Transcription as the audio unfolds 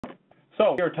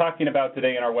So what we're talking about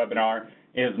today in our webinar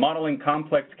is modeling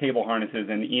complex cable harnesses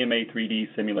in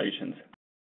EMA3D simulations.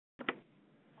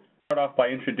 Start off by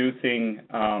introducing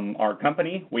our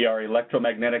company. We are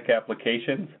Electromagnetic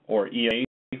Applications, or EMA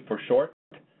for short.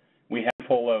 We have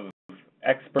full of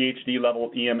expert PhD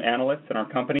level EM analysts in our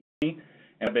company, and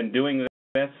have been doing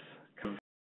this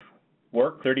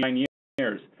work 39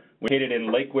 years. We're located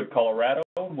in Lakewood, Colorado,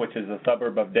 which is a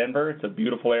suburb of Denver. It's a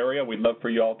beautiful area. We'd love for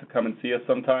you all to come and see us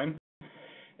sometime.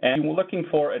 And we're looking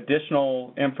for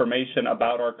additional information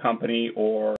about our company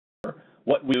or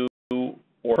what we do,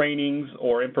 or trainings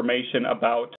or information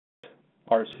about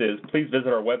our SIS. Please visit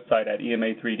our website at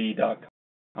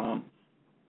EMA3D.com.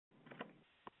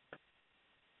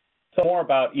 So more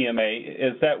about EMA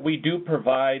is that we do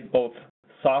provide both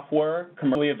software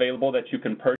commercially available that you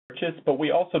can purchase, but we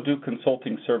also do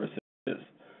consulting services.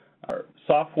 Our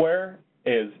software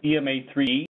is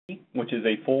EMA3D, which is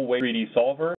a full-wave 3D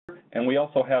solver, and we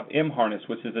also have M-Harness,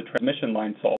 which is a transmission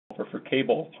line solver for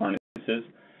cable harnesses,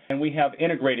 and we have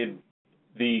integrated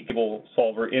the cable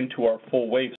solver into our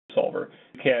full-wave solver.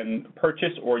 You can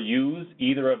purchase or use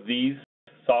either of these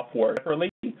software separately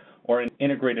or in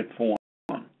integrated form.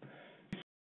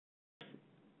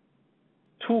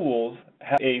 Tools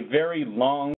have a very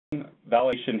long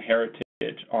validation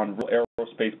heritage on real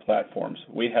aerospace platforms.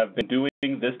 We have been doing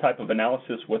this type of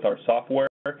analysis with our software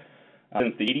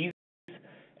since the 80s,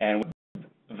 and we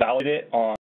validate it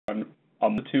on a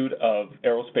multitude of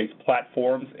aerospace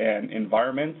platforms and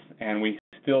environments, and we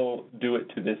still do it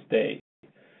to this day.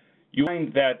 You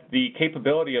find that the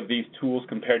capability of these tools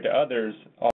compared to others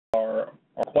are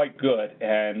quite good,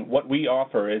 and what we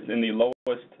offer is in the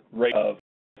lowest rate of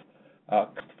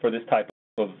for this type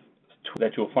of tool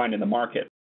that you'll find in the market.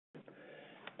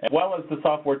 As well as the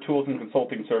software tools and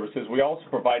consulting services, we also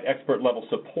provide expert level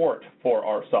support for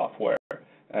our software,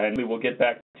 and we will get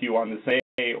back to you on this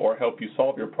day or help you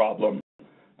solve your problem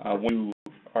when you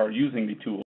are using the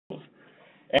tools.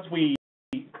 As we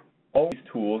own these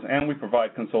tools and we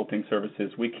provide consulting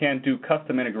services, we can do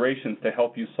custom integrations to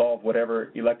help you solve whatever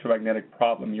electromagnetic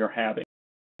problem you're having.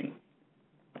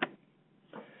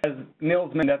 As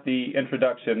Nils mentioned at the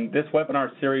introduction, this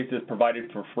webinar series is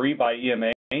provided for free by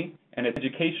EMA, and it's an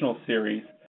educational series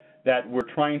that we're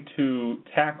trying to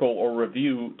tackle or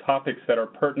review topics that are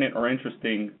pertinent or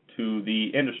interesting to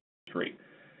the industry.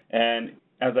 And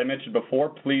as I mentioned before,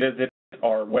 please visit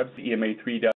our website,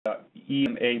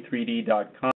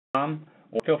 EMA3D.com,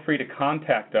 or feel free to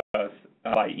contact us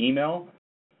by email.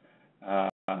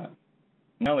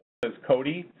 Email is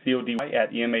Cody, C-O-D-Y,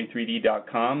 at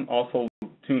EMA3D.com. Also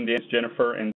tuned in is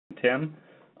Jennifer and Tim.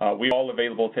 We're all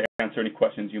available to answer any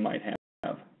questions you might have.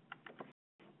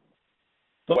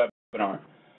 So, webinar.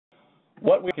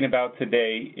 What we're talking about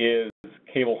today is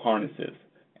cable harnesses,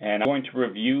 and I'm going to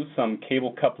review some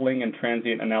cable coupling and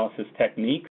transient analysis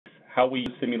techniques, how we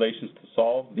use simulations to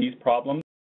solve these problems,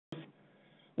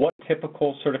 what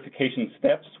typical certification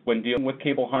steps when dealing with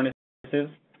cable harnesses,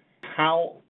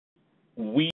 how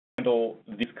we handle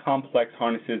these complex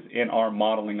harnesses in our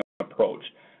modeling approach,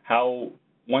 how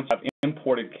once you have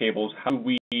imported cables, how do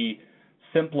we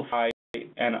simplify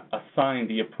and assign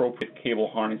the appropriate cable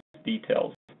harness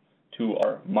details to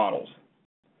our models.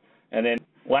 And then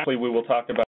lastly, we will talk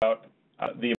about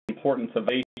the importance of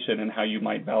validation and how you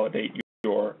might validate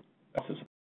your analysis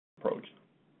approach.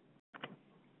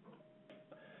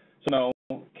 So now,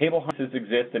 cable harnesses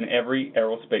exist in every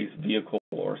aerospace vehicle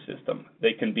or system.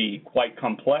 They can be quite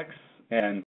complex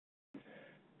and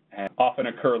often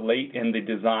occur late in the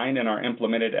design and are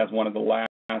implemented as one of the last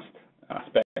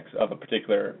aspects of a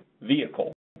particular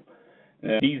vehicle.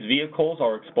 These vehicles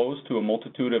are exposed to a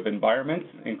multitude of environments,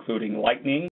 including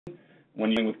lightning.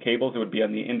 When you're dealing with cables, it would be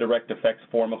on the indirect effects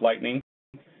form of lightning.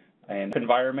 And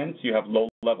environments, you have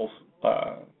low-level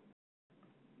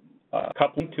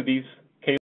coupling to these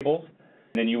cables.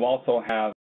 And then you also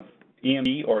have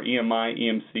EME or EMI,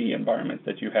 EMC environments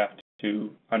that you have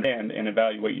to understand and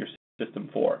evaluate your system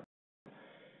for. If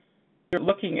you're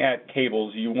looking at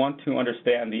cables, you want to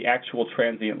understand the actual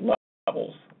transient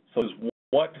levels. So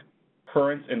what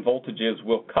currents and voltages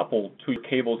will couple to your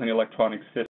cables and electronic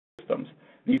systems.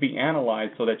 These be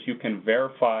analyzed so that you can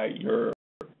verify your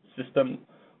system,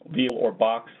 vehicle, or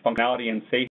box functionality and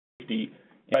safety in the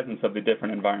presence of the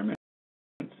different environments.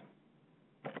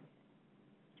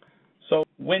 So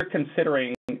when you're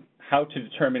considering how to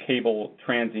determine cable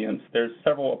transients, there's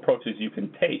several approaches you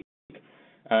can take.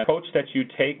 An approach that you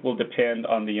take will depend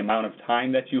on the amount of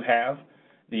time that you have,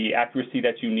 the accuracy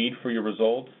that you need for your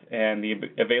results, and the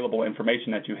available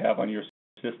information that you have on your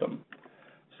system.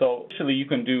 So actually you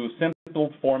can do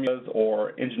simple formulas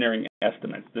or engineering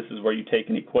estimates. This is where you take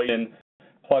an equation,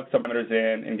 plug some parameters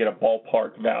in and get a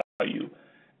ballpark value.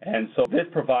 And so this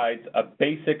provides a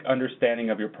basic understanding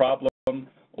of your problem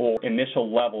or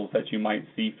initial levels that you might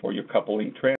see for your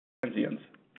coupling transients.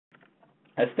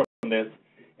 As from this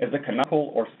is a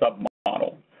canonical or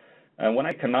submodel. When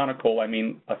I say canonical, I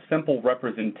mean a simple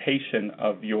representation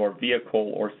of your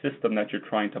vehicle or system that you're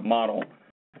trying to model.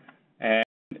 And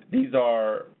these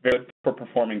are very good for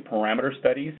performing parameter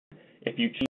studies. If you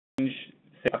change,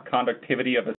 say, a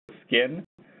conductivity of a skin,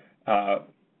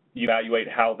 you evaluate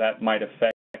how that might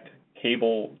affect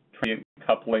cable transient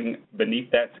coupling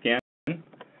beneath that skin.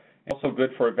 Also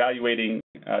good for evaluating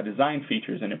design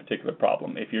features in a particular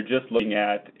problem. If you're just looking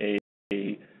at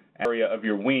an area of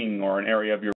your wing or an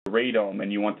area of your radome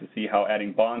and you want to see how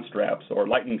adding bond straps or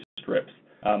lightning strips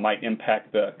might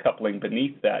impact the coupling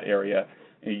beneath that area,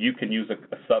 you can use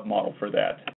a submodel for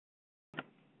that.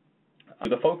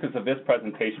 The focus of this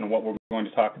presentation, what we're going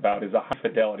to talk about, is a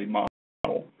high-fidelity model.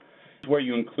 It's where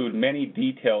you include many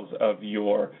details of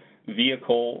your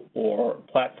vehicle or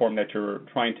platform that you're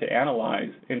trying to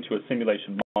analyze into a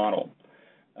simulation model.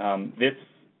 This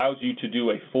allows you to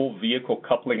do a full vehicle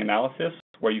coupling analysis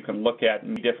where you can look at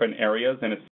many different areas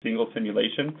in a single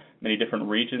simulation, many different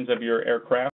regions of your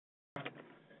aircraft.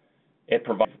 It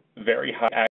provides very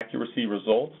high accuracy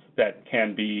results that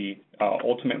can be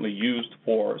ultimately used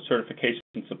for certification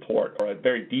support or a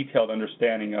very detailed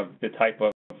understanding of the type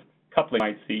of coupling you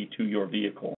might see to your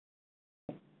vehicle.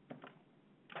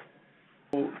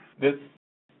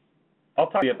 I'll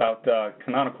talk to you about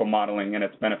canonical modeling and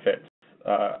its benefits.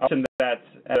 I'll mention that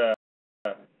as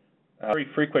a very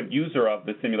frequent user of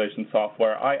the simulation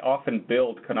software, I often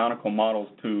build canonical models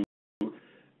to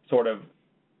sort of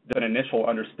an initial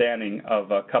understanding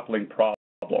of a coupling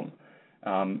problem.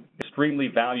 Extremely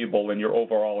valuable in your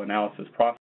overall analysis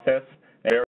process.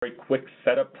 Very quick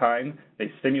setup time.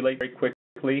 They simulate very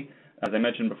quickly. As I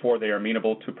mentioned before, they are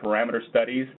amenable to parameter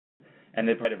studies, and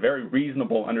they provide a very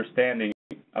reasonable understanding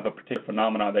of a particular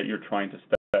phenomenon that you're trying to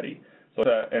study. So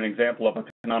it's an example of a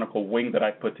canonical wing that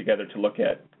I put together to look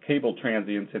at cable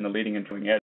transients in the leading and trailing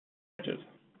edges.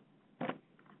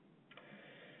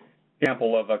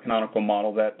 Example of a canonical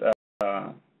model that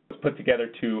was put together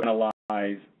to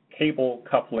analyze cable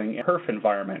coupling in a perf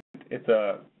environment. It's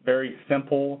a very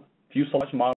simple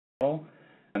fuselage model,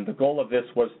 and the goal of this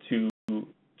was to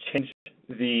change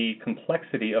the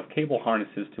complexity of cable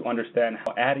harnesses to understand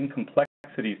how adding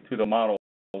complexities to the models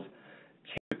change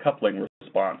the coupling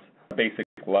response at a basic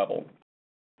level.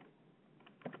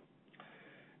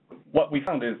 What we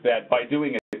found is that by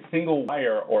doing a single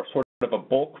wire or sort of a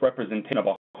bulk representation of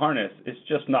a harness is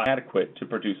just not adequate to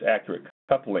produce accurate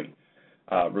coupling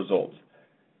results.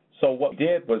 So what we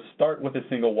did was start with a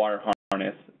single wire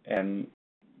harness and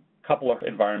couple our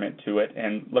environment to it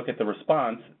and look at the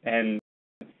response and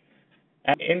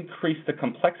increase the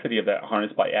complexity of that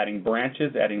harness by adding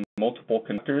branches, adding multiple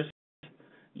conductors.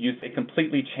 It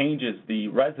completely changes the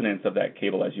resonance of that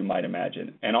cable, as you might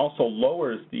imagine, and also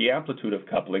lowers the amplitude of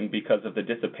coupling because of the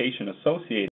dissipation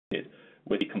associated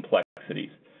with the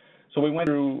complexities. So we went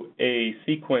through a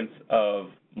sequence of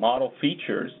model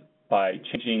features by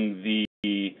changing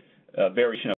the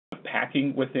variation of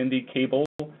packing within the cable,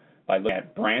 by looking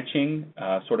at branching,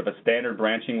 sort of a standard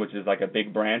branching, which is like a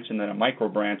big branch, and then a micro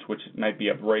branch, which might be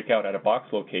a breakout at a box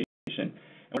location.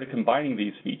 And we're combining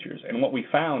these features. And what we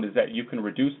found is that you can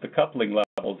reduce the coupling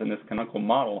levels in this canonical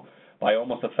model by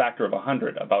almost a factor of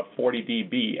 100, about 40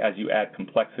 dB, as you add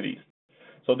complexities.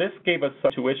 So this gave us some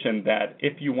intuition that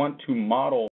if you want to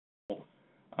model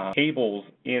cables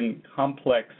in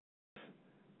complex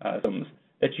systems,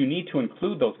 that you need to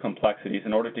include those complexities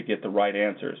in order to get the right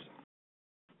answers.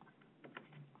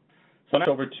 So now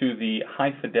over to the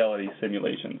high-fidelity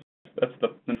simulations. That's the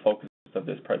focus of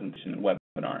this presentation and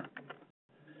webinar.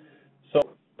 So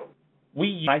we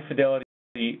use high-fidelity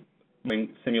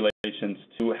simulations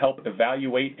to help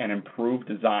evaluate and improve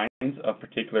designs of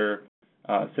particular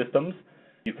systems.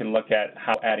 You can look at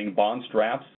how adding bond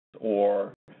straps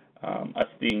or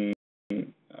adjusting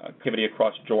activity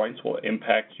across joints will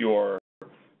impact your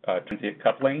transient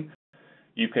coupling.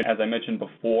 You can, as I mentioned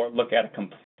before, look at a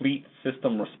complete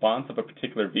system response of a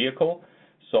particular vehicle.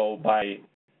 So by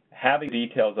having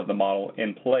details of the model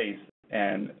in place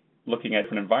and looking at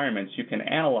different environments, you can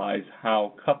analyze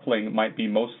how coupling might be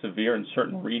most severe in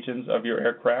certain regions of your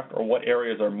aircraft or what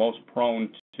areas are most prone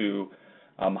to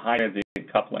high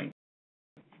transient coupling.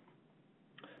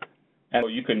 And so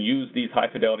you can use these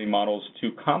high-fidelity models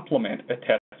to complement a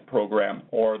test program,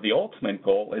 or the ultimate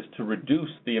goal is to reduce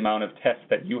the amount of tests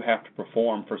that you have to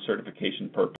perform for certification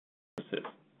purposes.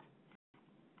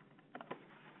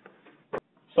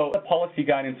 So the policy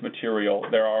guidance material,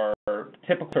 there are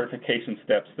typical certification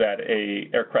steps that a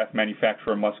aircraft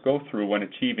manufacturer must go through when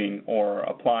achieving or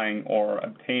applying or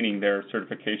obtaining their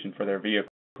certification for their vehicle.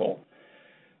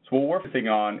 So what we're focusing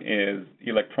on is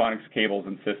electronics, cables,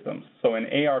 and systems. So in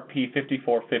ARP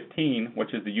 5415,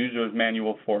 which is the user's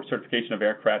manual for certification of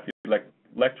aircraft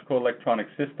electrical electronic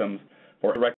systems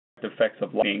for direct effects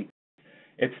of lightning,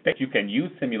 it states you can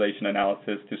use simulation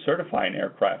analysis to certify an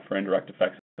aircraft for indirect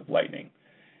effects of lightning.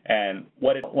 And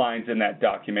what it outlines in that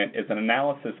document is an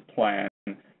analysis plan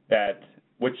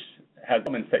which has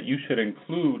elements that you should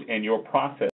include in your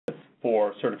process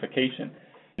for certification.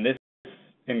 And this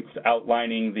includes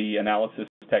outlining the analysis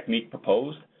technique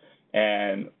proposed.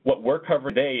 And what we're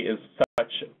covering today is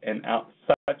such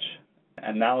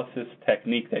analysis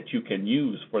technique that you can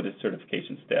use for this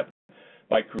certification step.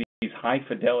 By creating these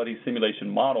high-fidelity simulation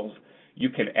models, you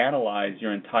can analyze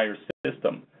your entire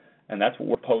system, and that's what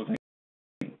we're proposing.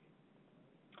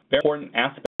 Very important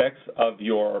aspects of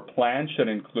your plan should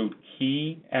include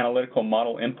key analytical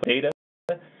model input data.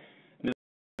 This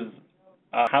is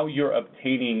how you're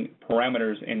obtaining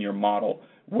parameters in your model.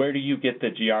 Where do you get the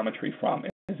geometry from?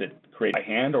 Is it created by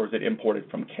hand or is it imported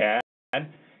from CAD?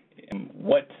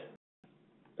 What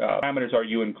parameters are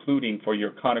you including for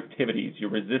your conductivities,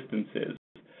 your resistances,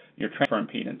 your transfer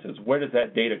impedances? Where does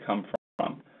that data come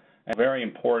from? And very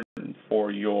important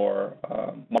for your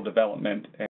model development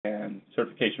and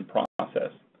certification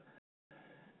process.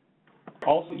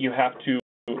 Also, you have to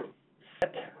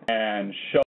set and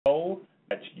show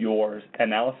that your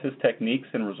analysis techniques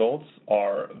and results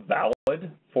are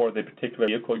valid for the particular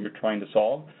vehicle you're trying to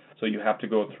solve. So you have to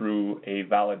go through a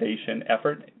validation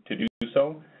effort to do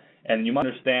so. And you must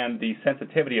understand the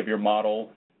sensitivity of your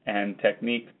model and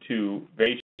technique to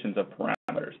variations of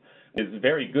parameters. It's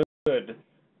very good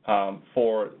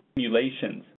for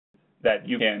simulations that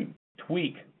you can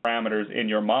tweak parameters in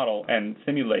your model and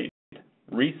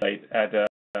recite at a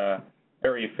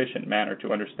very efficient manner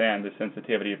to understand the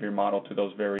sensitivity of your model to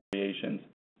those variations.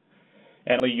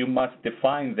 And you must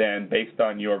define then, based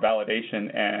on your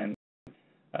validation and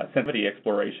sensitivity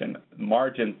exploration,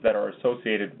 margins that are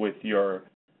associated with your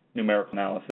numerical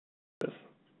analysis. The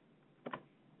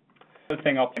other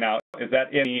thing I'll point out is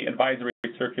that in the Advisory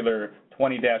Circular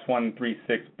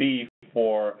 20-136B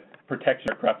for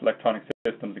protection of aircraft electronic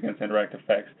systems against indirect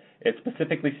effects, it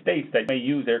specifically states that you may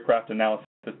use aircraft analysis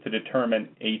to determine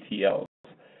ATLs.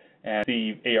 And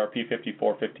see ARP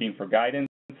 5415 for guidance.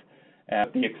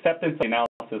 The acceptance of the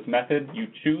analysis method you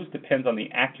choose depends on the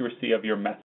accuracy of your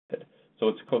method. So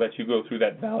it's cool that you go through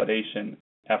that validation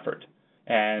effort.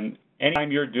 And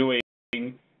anytime you're doing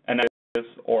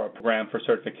analysis or a program for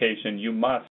certification, you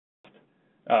must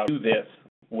do this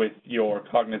with your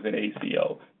cognizant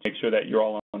ACO to make sure that you're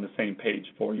all on the same page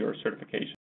for your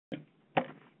certification.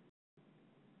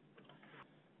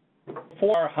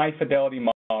 For our high-fidelity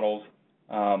models,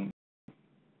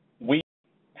 we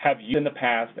have used in the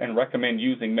past and recommend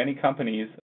using many companies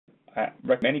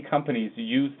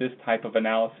use this type of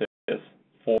analysis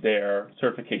for their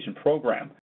certification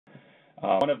program.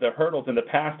 One of the hurdles in the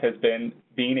past has been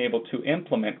being able to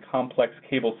implement complex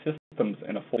cable systems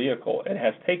in a full vehicle. It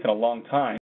has taken a long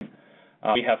time.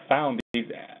 We have found these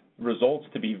results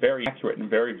to be very accurate and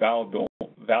very valuable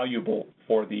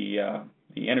for the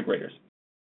integrators.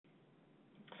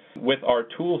 With our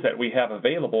tools that we have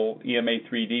available,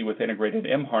 EMA3D with integrated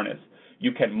M-harness,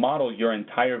 you can model your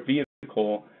entire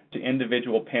vehicle to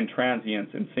individual pin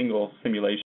transients in single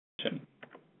simulation.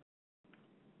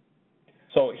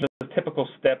 So here's the typical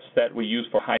steps that we use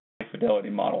for high-fidelity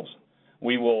models.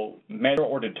 We will measure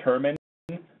or determine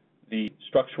the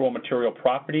structural material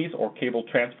properties or cable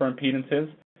transfer impedances.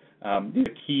 These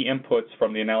are key inputs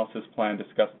from the analysis plan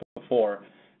discussed before.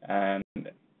 And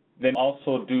then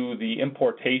also do the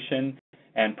importation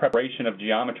and preparation of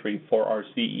geometry for our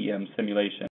CEM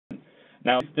simulation.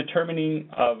 Now, determining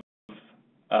of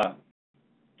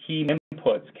key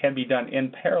inputs can be done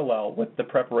in parallel with the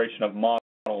preparation of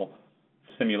model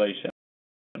simulation.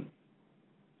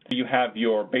 You have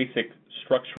your basic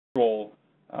structural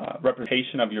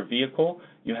representation of your vehicle.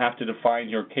 You have to define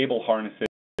your cable harnesses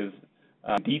in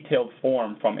detailed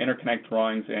form from interconnect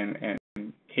drawings and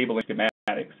cabling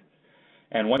schematics.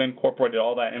 And once you've incorporated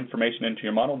all that information into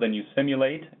your model, then you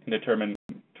simulate and determine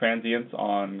transients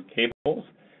on cables.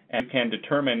 And you can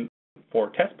determine, for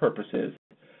test purposes,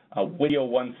 which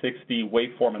 160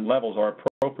 waveform and levels are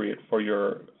appropriate for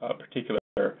your particular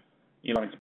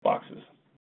electronics boxes.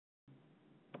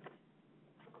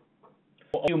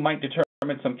 You might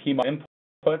determine some key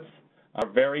inputs are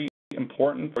very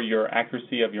important for your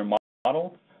accuracy of your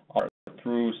model or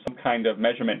through some kind of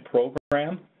measurement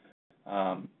program.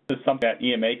 This is something that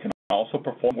EMA can also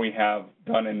perform. We have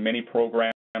done in many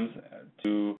programs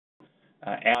to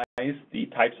analyze the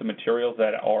types of materials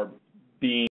that are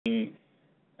being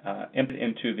input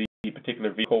into the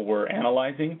particular vehicle we're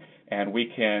analyzing, and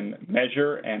we can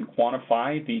measure and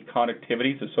quantify the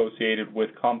conductivities associated with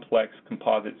complex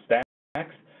composite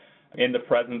stacks in the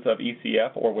presence of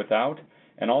ECF or without,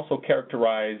 and also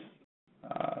characterize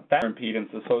factor impedance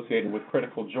associated with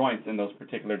critical joints in those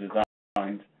particular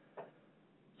designs.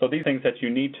 So these things that you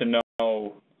need to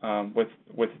know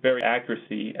with very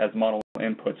accuracy as model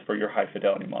inputs for your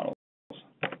high-fidelity models.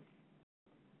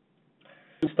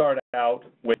 We start out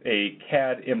with a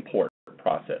CAD import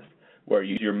process, where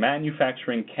you use your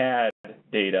manufacturing CAD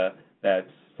data that's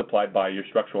supplied by your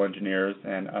structural engineers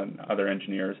and other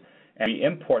engineers, and we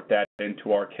import that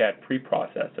into our CAD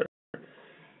preprocessor.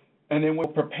 And then we'll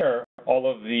prepare all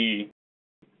of the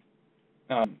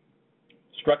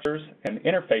structures and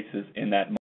interfaces in that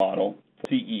model for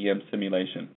CEM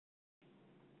simulation.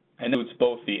 And it includes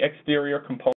both the exterior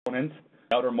components,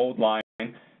 outer mold line,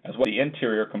 as well as the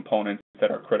interior components that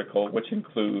are critical, which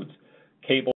includes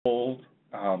cables,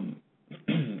 your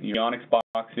avionics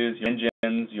boxes, your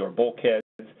engines, your bulkheads,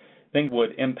 things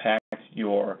would impact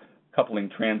your coupling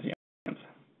transients.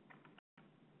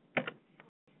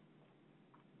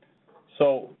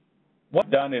 So what's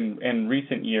done in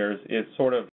recent years is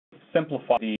sort of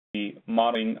simplify the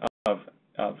modeling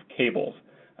of cables.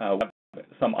 We have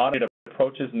some automated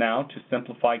approaches now to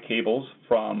simplify cables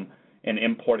from an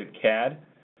imported CAD,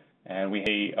 and we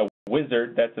have a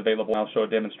wizard that's available. I'll show a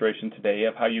demonstration today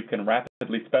of how you can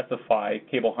rapidly specify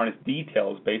cable harness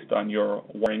details based on your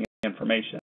wiring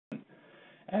information.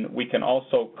 And we can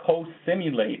also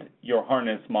co-simulate your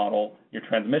harness model, your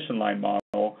transmission line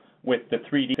model, with the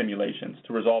 3D simulations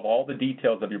to resolve all the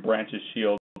details of your branches,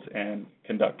 shields, and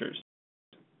conductors.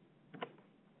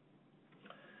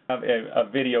 I have a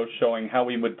video showing how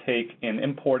we would take an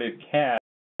imported CAD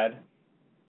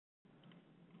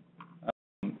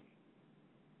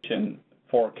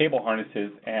for cable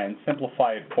harnesses and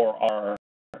simplify it for our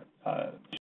let's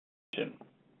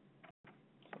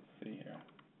see here.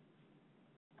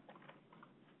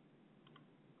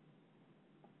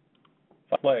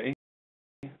 If I play,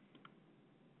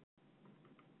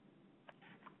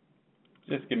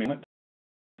 just give me a moment.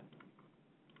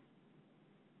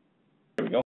 There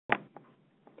we go.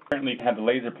 Currently, you have the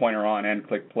laser pointer on and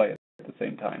click play at the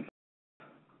same time.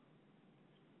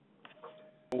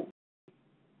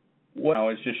 What now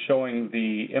is just showing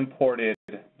the imported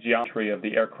geometry of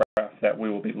the aircraft that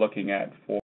we will be looking at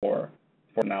for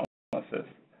analysis.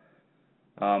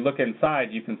 Look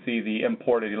inside, you can see the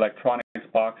imported electronics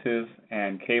boxes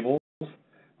and cables.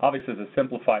 Obviously, it's a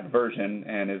simplified version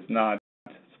and is not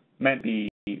meant to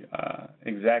be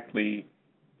exactly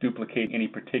duplicate any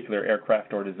particular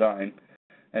aircraft or design.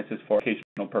 This is for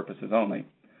educational purposes only.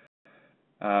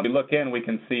 If we look in, we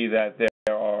can see that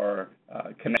there are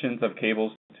connections of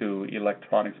cables to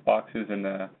electronics boxes in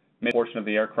the mid portion of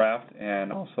the aircraft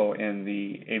and also in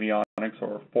the avionics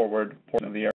or forward portion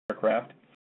of the aircraft.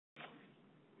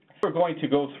 We're going to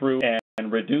go through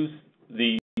and reduce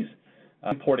these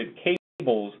imported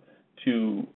cables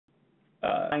to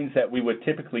lines that we would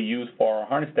typically use for our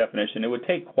harness definition. It would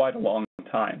take quite a long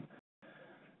time.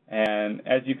 And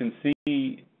as you can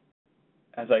see,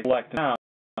 as I select now,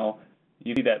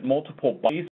 you see that multiple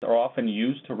bodies are often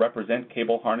used to represent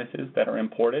cable harnesses that are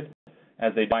imported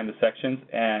as they define the sections,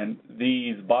 and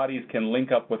these bodies can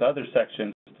link up with other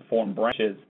sections to form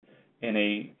branches in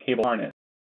a cable harness.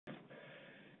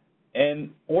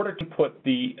 In order to put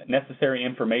the necessary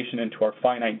information into our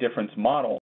finite difference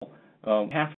model, we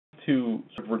have to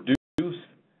sort of reduce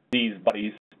these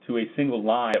bodies to a single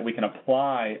line that we can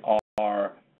apply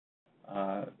our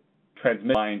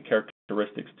transmission line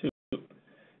characteristics to.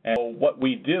 And so what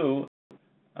we do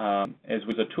is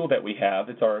with a tool that we have,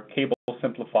 it's our Cable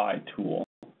Simplify tool.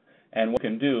 And what we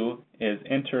can do is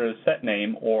enter a set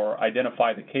name or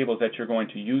identify the cables that you're going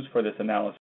to use for this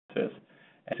analysis, and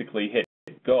basically hit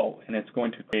go, and it's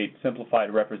going to create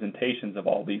simplified representations of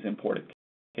all these imported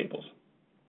cables.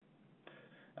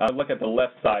 Look at the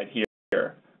left side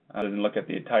here, and look at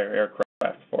the entire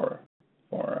aircraft for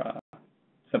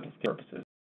simplification purposes.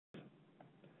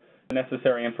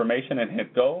 Necessary information and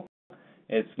hit go.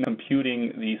 It's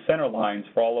computing the center lines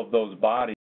for all of those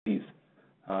bodies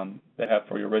that have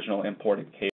for your original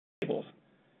imported cables.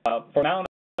 For the amount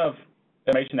of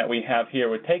information that we have here, it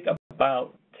would take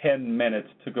about 10 minutes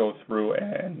to go through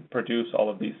and produce all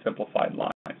of these simplified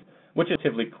lines, which is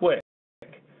relatively quick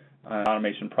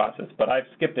automation process. But I've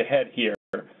skipped ahead here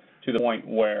to the point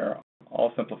where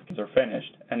all simplifications are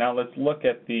finished. And now let's look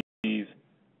at these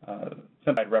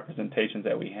simplified representations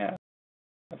that we have.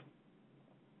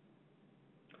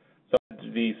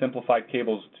 the simplified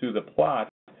cables to the plot,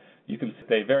 you can see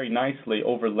they very nicely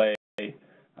overlay the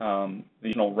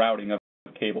original routing of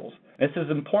cables. This is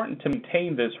important to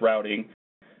maintain this routing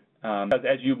because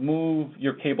as you move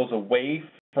your cables away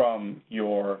from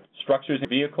your structures in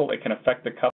your vehicle, it can affect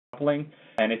the coupling.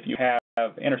 And if you have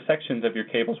intersections of your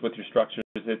cables with your structures,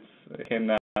 it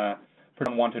can produce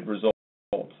unwanted results.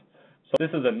 So this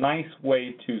is a nice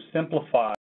way to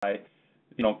simplify,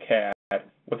 CAD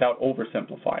without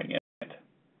oversimplifying it.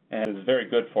 And it is very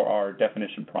good for our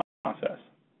definition process.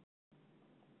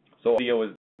 So video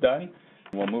is done.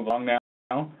 We'll move along now.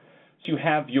 So you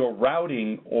have your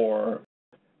routing or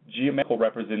geometrical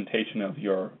representation of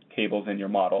your cables in your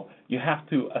model. You have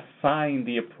to assign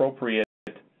the appropriate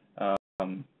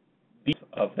piece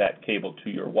of that cable to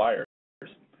your wires.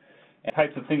 And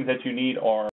types of things that you need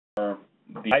are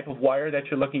the type of wire that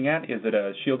you're looking at. Is it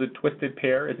a shielded twisted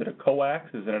pair? Is it a coax?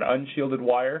 Is it an unshielded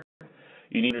wire?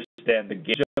 You need to understand the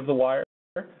gauge of the wire,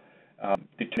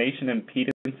 detonation and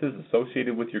impedances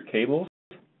associated with your cables,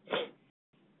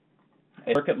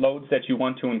 circuit loads that you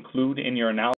want to include in your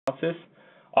analysis.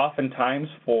 Oftentimes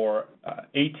for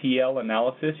ATL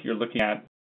analysis, you're looking at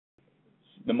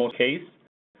the most case,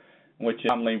 which is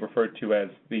commonly referred to as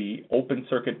the open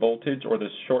circuit voltage or the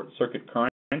short circuit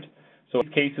current. So in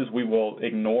these cases, we will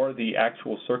ignore the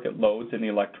actual circuit loads in the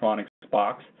electronics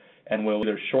box, and we'll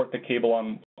either short the cable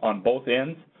on both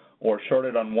ends or short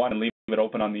it on one and leave it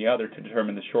open on the other to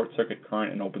determine the short circuit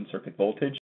current and open circuit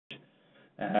voltage.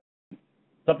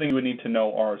 Something you would need to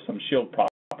know are some shield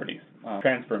properties,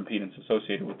 transfer impedance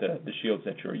associated with the shields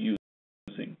that you're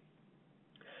using.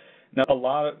 Now,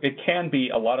 it can be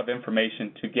a lot of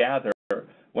information to gather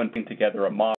when putting together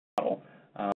a model.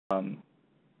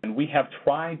 And we have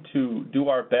tried to do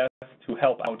our best to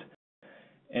help out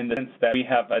in the sense that we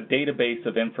have a database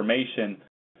of information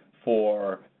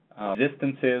for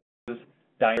resistances,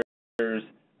 diameters,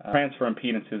 transfer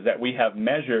impedances that we have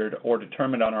measured or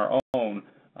determined on our own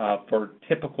for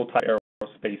typical type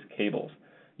aerospace cables.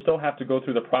 You still have to go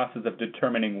through the process of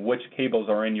determining which cables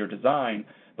are in your design,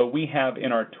 but we have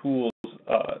in our tools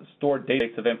stored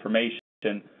database of information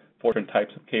for different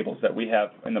types of cables that we have,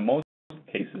 in the most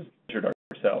cases, measured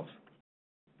ourselves.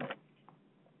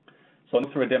 So I'll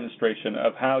go through a demonstration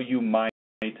of how you might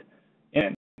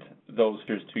implement those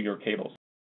features to your cables.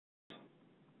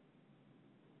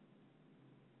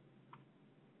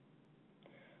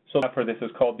 So for this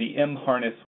is called the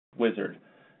M-Harness Wizard.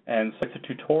 And so it's a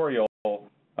tutorial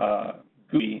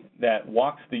GUI that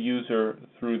walks the user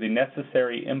through the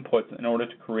necessary inputs in order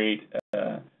to create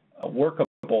a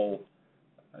workable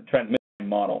transmission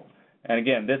model. And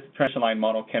again, this transmission line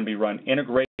model can be run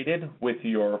integrated with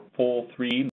your full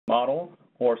 3D model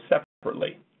or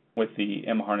separately with the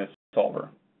M-Harness solver.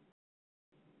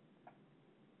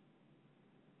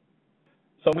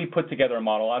 So we put together a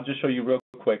model. I'll just show you real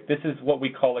quick. This is what we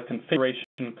call a configuration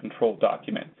control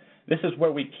document. This is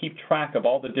where we keep track of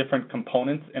all the different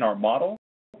components in our model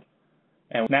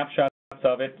and snapshots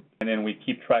of it, and then we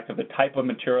keep track of the type of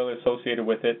material associated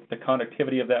with it, the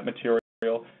conductivity of that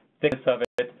material, thickness of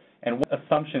it, and what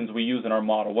assumptions we use in our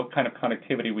model, what kind of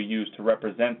conductivity we use to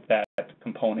represent that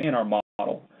component in our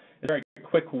model. It's a very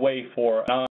quick way for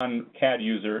a non-CAD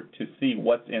user to see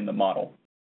what's in the model.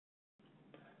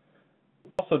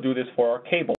 We also do this for our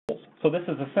cables. So this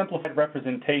is a simplified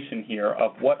representation here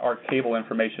of what our cable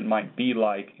information might be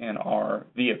like in our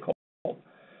vehicle. I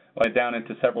went down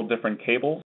into several different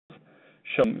cables,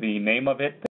 showing the name of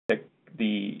it,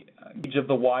 the gauge of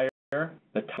the wire,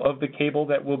 the type of the cable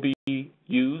that will be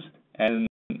used, and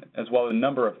as well as a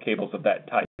number of cables of that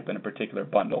type in a particular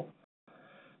bundle.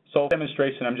 So for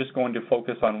demonstration, I'm just going to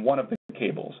focus on one of the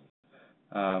cables.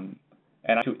 And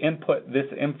to input this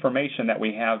information that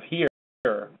we have here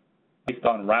based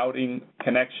on routing,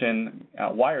 connection,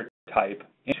 wire type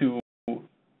into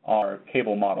our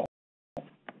cable model.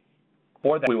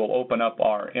 For that, we will open up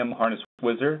our M-Harness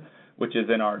Wizard, which is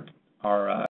in our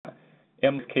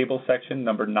M cable section,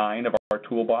 number 9 of our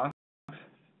toolbox.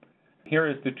 Here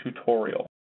is the tutorial.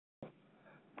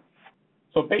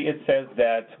 So basically it says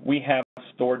that we have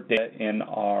stored data in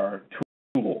our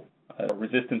tool,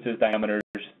 resistances, diameters,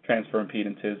 transfer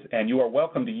impedances, and you are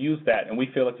welcome to use that, and we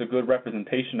feel it's a good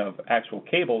representation of actual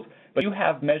cables, but you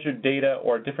have measured data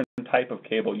or a different type of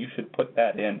cable, you should put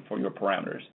that in for your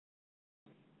parameters.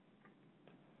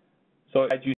 So I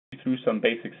guide you through some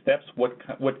basic steps.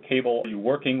 What cable are you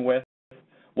working with?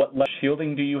 What level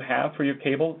shielding do you have for your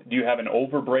cable? Do you have an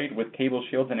overbraid with cable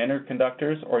shields and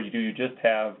interconductors, or do you just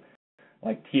have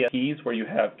like TSPs where you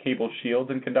have cable shields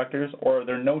and conductors, or are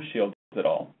there no shields at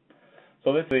all?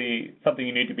 So this is something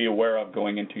you need to be aware of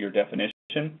going into your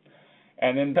definition.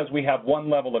 And then because we have one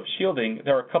level of shielding,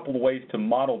 there are a couple of ways to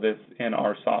model this in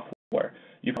our software.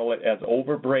 You model it as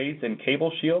over braids and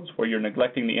cable shields, where you're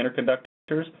neglecting the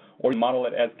interconductors, or you model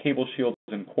it as cable shields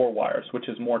and core wires, which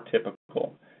is more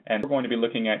typical. And we're going to be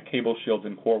looking at cable shields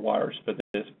and core wires for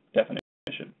this definition.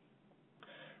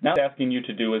 Now what I'm asking you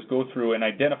to do is go through and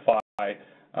identify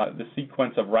the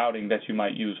sequence of routing that you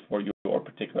might use for your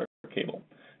particular cable.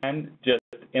 And just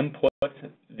input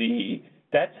the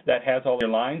set that has all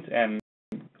your lines and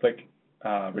click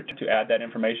return to add that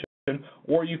information,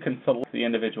 or you can select the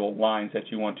individual lines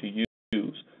that you want to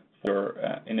use for your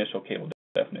initial cable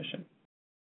definition.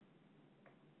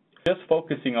 Just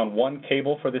focusing on one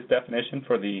cable for this definition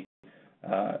for the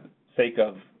sake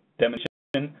of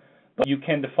demonstration, but you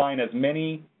can define as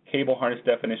many cable harness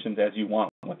definitions as you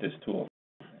want with this tool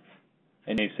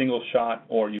in a single shot,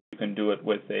 or you can do it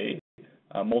with a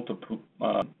multiple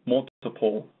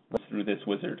runs through this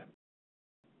wizard.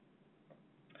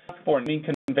 For naming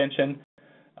convention,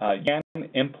 you can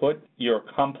input your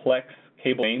complex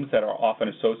cable names that are often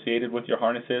associated with your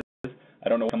harnesses. I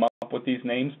don't know how to come up with these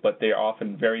names, but they are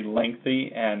often very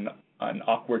lengthy and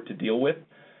awkward to deal with.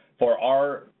 For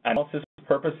our analysis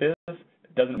purposes,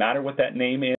 it doesn't matter what that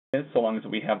name is, so long as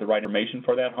we have the right information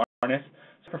for that harness.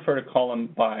 So I prefer to call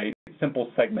them by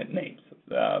simple segment names,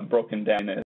 broken down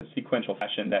in a sequential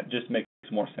fashion. That just makes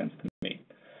more sense to me.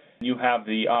 You have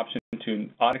the option to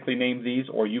automatically name these,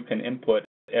 or you can input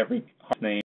every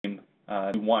harness name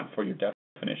you want for your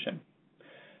definition.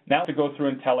 Now to go through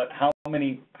and tell it how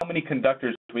many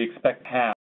conductors we expect to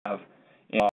have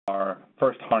in our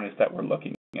first harness that we're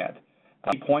looking at.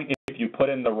 At any point, if you put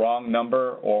in the wrong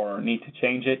number or need to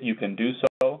change it, you can do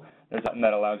so. There's something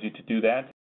that allows you to do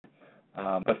that.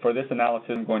 But for this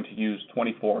analysis, I'm going to use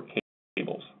 24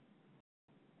 cables.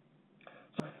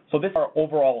 So this is our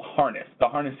overall harness. The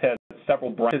harness has several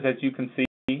branches, as you can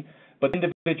see, but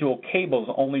individual cables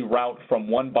only route from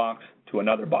one box to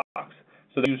another box.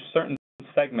 So they use certain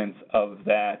segments of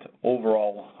that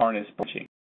overall harness branching.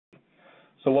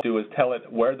 So what we'll do is tell it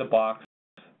where the box,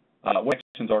 what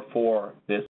connections are for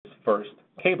this first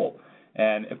cable.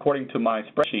 And according to my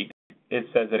spreadsheet, it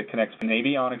says that it connects from an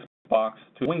avionics box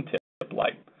to a wingtip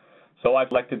light. So I've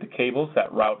selected the cables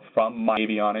that route from my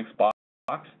avionics box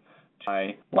to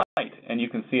my light. And you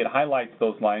can see it highlights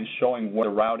those lines showing where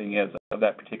the routing is of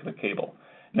that particular cable.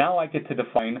 Now I get to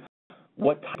define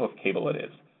what type of cable it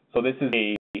is. So this is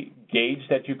a gauge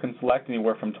that you can select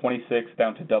anywhere from 26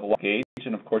 down to double gauge,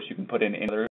 and of course you can put in any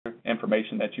other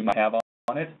information that you might have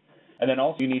on it. And then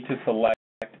also you need to select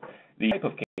the type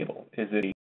of cable. Is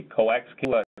it a coax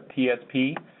cable, a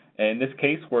TSP? In this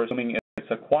case, we're assuming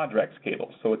it's a quadrex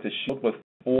cable, so it's a shield with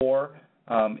 4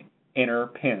 inner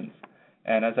pins.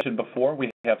 And as I mentioned before,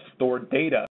 we have stored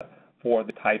data for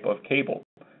the type of cable,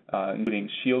 including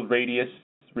shield radius,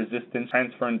 resistance,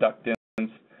 transfer inductance,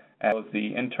 as well as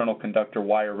the internal conductor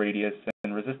wire radius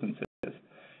and resistances.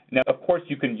 Now, of course,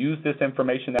 you can use this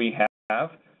information that we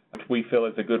have, which we feel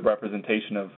is a good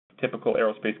representation of typical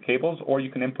aerospace cables, or you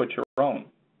can input your own.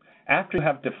 After you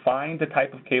have defined the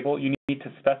type of cable, you need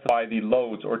to specify the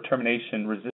loads or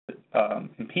termination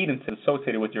impedances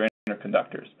associated with your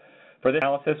interconductors. For this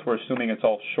analysis, we're assuming it's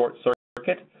all short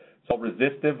circuit, so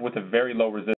resistive with a very low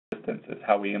resistance is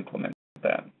how we implement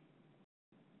that.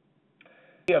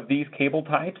 We have these cable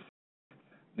types,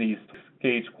 these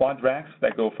gauge quadracs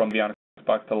that go from the avionics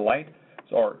box to the light,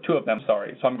 or 2 of them,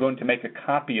 sorry. So I'm going to make a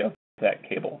copy of that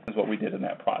cable, is what we did in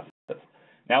that process.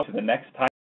 Now to the next type,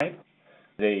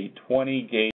 a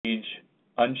 20 gauge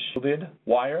unshielded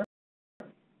wire.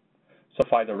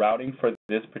 Specify the routing for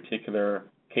this particular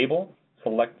cable.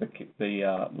 Select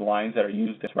the lines that are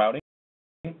used as routing.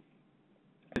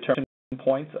 Determine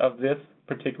points of this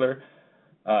particular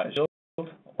shield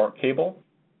or cable.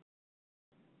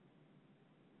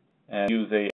 And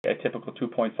use a typical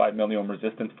 2.5 milliohm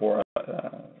resistance for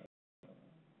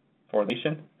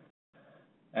nation.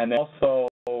 And then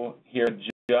also here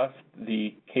adjust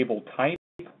the cable type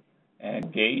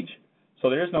and gauge. So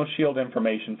there is no shield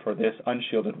information for this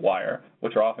unshielded wire,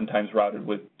 which are oftentimes routed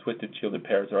with twisted shielded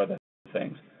pairs or other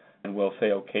things. And we'll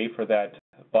say OK for that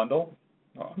bundle.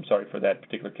 Oh, I'm sorry, for that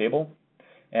particular cable.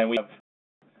 And we have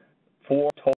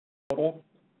 4 total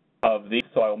of these,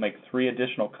 so I will make 3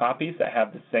 additional copies that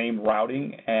have the same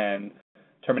routing and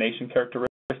termination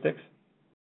characteristics.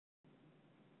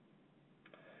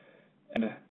 And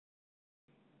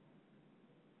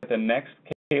the next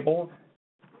cable,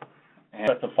 and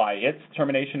specify its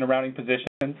termination and routing position.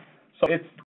 So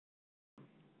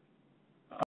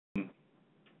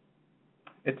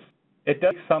it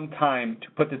does take some time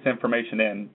to put this information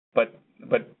in, but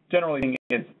generally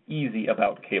it's easy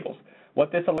about cables.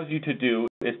 What this allows you to do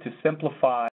is to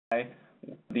simplify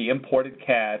the imported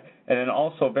CAD and then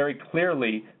also very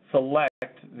clearly select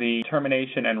the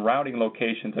termination and routing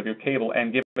locations of your cable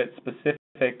and give it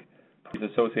specific properties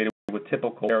associated with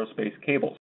typical aerospace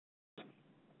cables.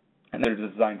 And they're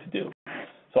designed to do.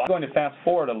 So I'm going to fast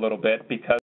forward a little bit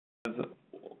because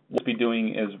what we'll be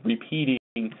doing is repeating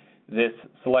this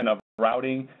selection of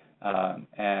routing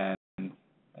and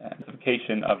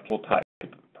specification of cable type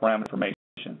parameter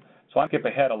information. So I'll skip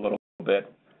ahead a little bit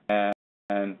and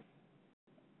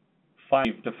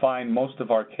we've defined most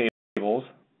of our cables.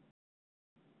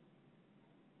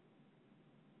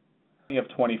 Of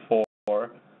 24, so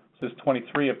this is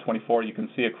 23 of 24. You can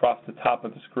see across the top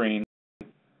of the screen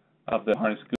of the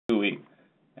harness GUI,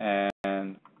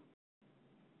 and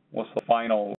what's the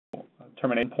final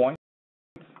terminating point?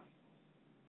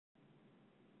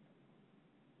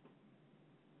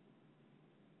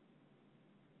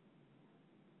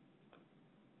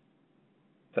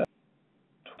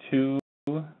 Two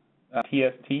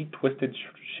TST, twisted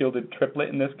shielded triplet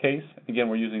in this case. Again,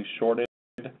 we're using shorted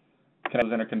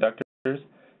interconductors,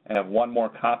 and have one more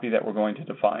copy that we're going to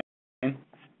define. And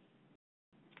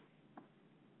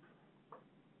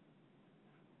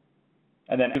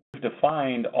then after you've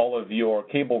defined all of your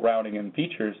cable routing and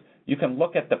features, you can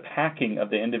look at the packing of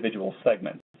the individual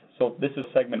segments. So this is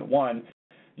segment 1.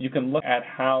 You can look at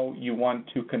how you want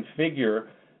to configure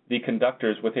the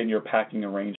conductors within your packing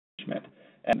arrangement.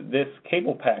 And this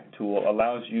cable pack tool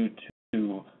allows you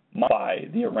to modify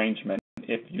the arrangement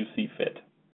if you see fit.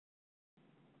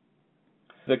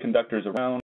 The conductors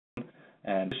around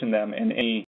and position them in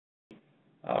any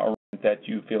arrangement that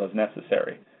you feel is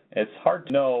necessary. It's hard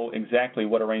to know exactly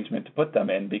what arrangement to put them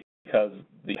in because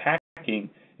the packing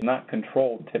is not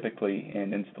controlled typically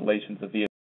in installations of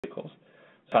vehicles.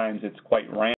 Sometimes it's quite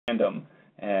random,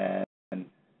 and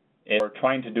if we're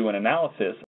trying to do an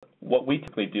analysis, what we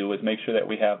typically do is make sure that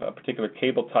we have a particular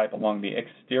cable type along the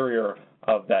exterior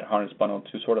of that harness bundle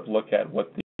to sort of look at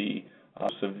what the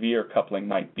severe coupling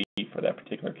might be for that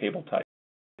particular cable type.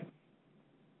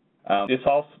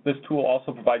 This tool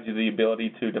also provides you the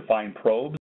ability to define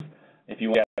probes. If you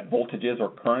want to add voltages or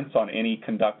currents on any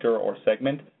conductor or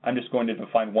segment, I'm just going to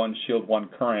define one shield, one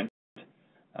current,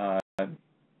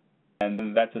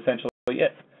 and that's essentially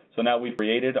it. So now we've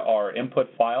created our input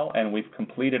file and we've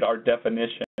completed our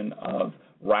definition of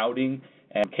routing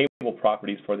and cable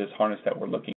properties for this harness that we're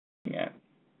looking at.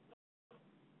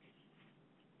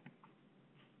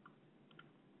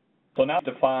 So now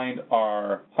we've defined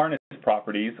our harness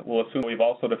properties. We'll assume we've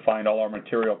also defined all our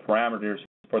material parameters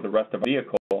for the rest of the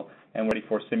vehicle and ready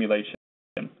for simulation.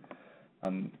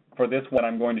 For this one,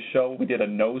 I'm going to show we did a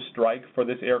nose strike for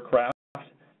this aircraft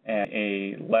and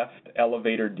a left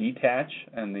elevator detach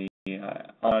in the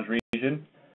empennage region.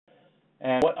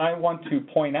 And what I want to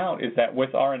point out is that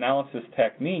with our analysis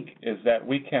technique is that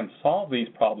we can solve these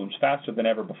problems faster than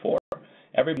ever before.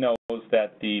 Everybody knows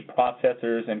that the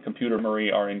processors and computer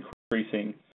memory are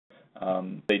increasing.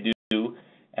 They do.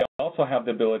 And they also have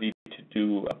the ability to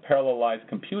do parallelized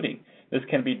computing. This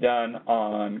can be done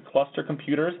on cluster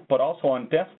computers, but also on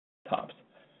desktops.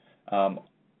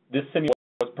 This simulation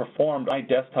was performed on my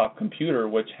desktop computer,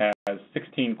 which has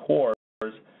 16 cores,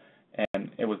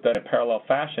 and it was done in a parallel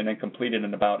fashion and completed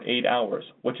in about 8 hours,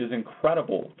 which is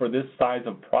incredible for this size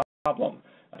of problem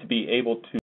to be able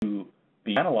to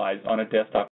be analyzed on a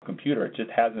desktop computer. It just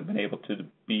hasn't been able to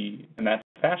be in that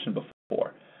fashion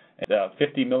before. The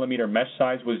 50-millimeter mesh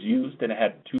size was used, and it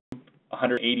had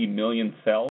 280 million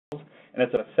cells, and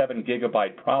it's a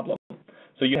 7-gigabyte problem.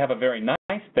 So you have a very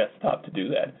nice desktop to do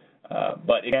that,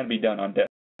 but it can be done on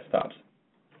desktops.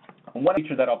 One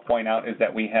feature that I'll point out is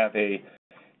that we have a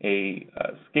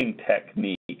scaling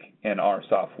technique in our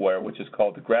software, which is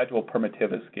called the gradual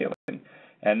permittivity scaling,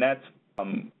 and that's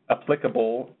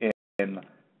applicable in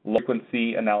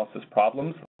low-frequency analysis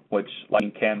problems, which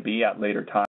lighting can be at later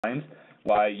times,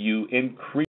 while you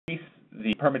increase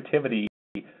the permittivity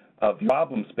of your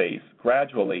problem space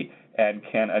gradually and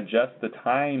can adjust the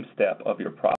time step of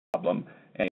your problem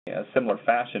in a similar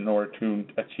fashion in order to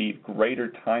achieve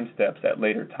greater time steps at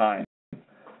later times.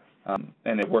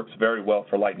 And it works very well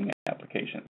for lightning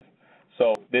applications.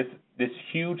 So this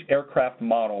huge aircraft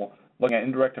model looking at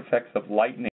indirect effects of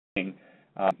lightning,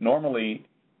 normally,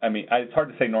 I mean, it's hard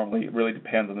to say normally. It really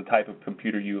depends on the type of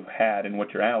computer you've had and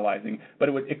what you're analyzing. But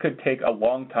it could take a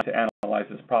long time to analyze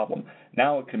this problem.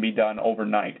 Now it can be done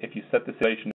overnight. If you set the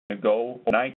simulation to go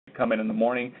overnight, you come in the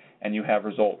morning, and you have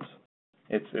results.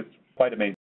 It's quite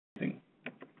amazing.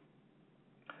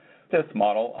 This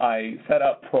model, I set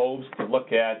up probes to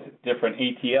look at different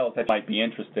ATLs that you might be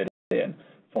interested in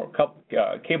for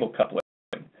cable coupling.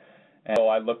 And so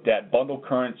I looked at bundle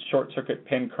currents, short circuit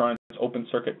pin currents, open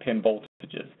circuit pin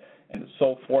voltages. And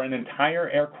so for an entire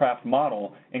aircraft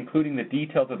model, including the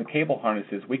details of the cable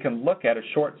harnesses, we can look at a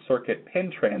short circuit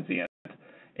pin transient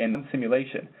in one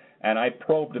simulation. And I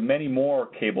probed many more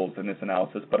cables in this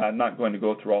analysis, but I'm not going to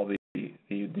go through all the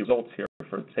results here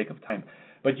for the sake of time.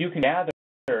 But you can gather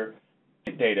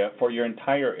data for your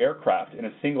entire aircraft in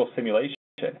a single simulation.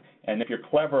 And if you're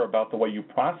clever about the way you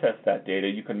process that data,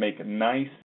 you can make nice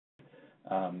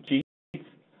sheets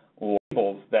or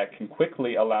tables that can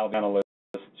quickly allow the analysts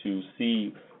to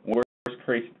see worst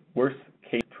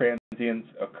case transients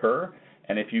occur.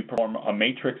 And if you perform a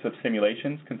matrix of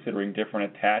simulations considering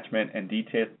different attachment and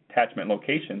detachment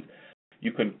locations,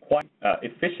 you can quite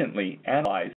efficiently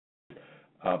analyze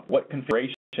what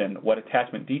configuration, what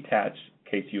attachment detach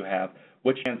case you have,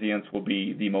 which transients will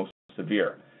be the most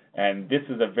severe. And this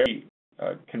is a very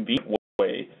convenient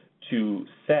way to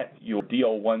set your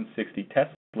DO-160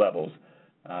 test levels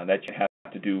that you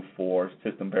have to do for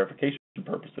system verification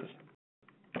purposes.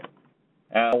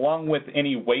 Along with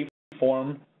any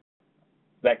waveform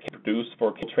that can produce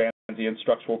for transient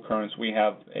structural currents, we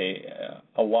have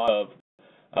a lot of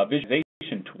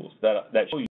visualization tools that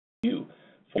show you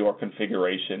for your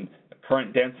configuration,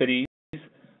 current densities,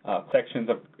 sections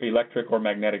of electric or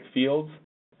magnetic fields,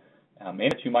 and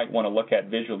that you might want to look at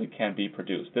visually can be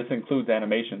produced. This includes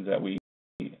animations that we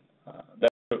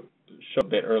showed a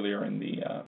bit earlier in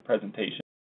the presentation.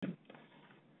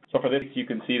 So for this, you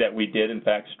can see that we did, in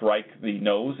fact, strike the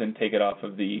nose and take it off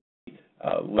of the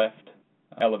left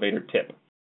elevator tip.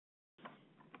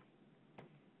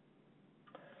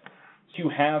 So you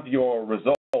have your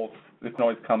results. This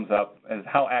always comes up as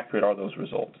how accurate are those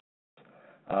results.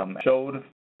 I showed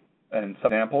in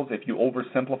some examples, if you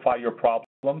oversimplify your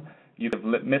problem, you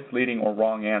have misleading or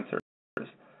wrong answers.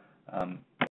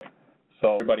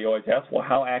 So everybody always asks, well,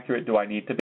 how accurate do I need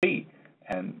to be?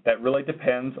 And that really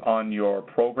depends on your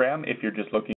program. If you're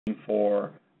just looking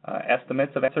for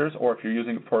estimates of answers, or if you're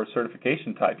using it for a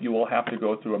certification type, you will have to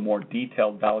go through a more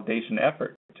detailed validation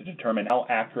effort to determine how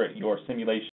accurate your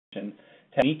simulation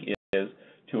technique is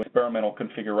to experimental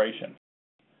configuration.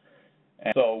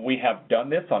 And so we have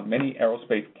done this on many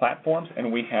aerospace platforms,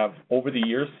 and we have, over the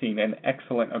years, seen an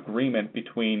excellent agreement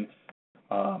between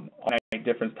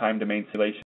difference time domain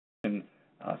simulation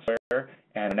software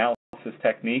and analysis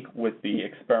technique with the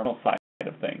experimental side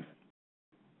of things.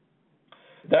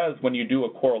 That is when you do a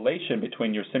correlation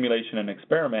between your simulation and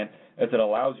experiment, as it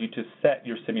allows you to set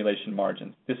your simulation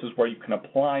margins. This is where you can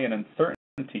apply an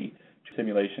uncertainty to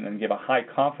simulation and give a high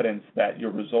confidence that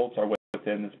your results are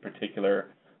within this particular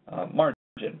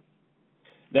margin.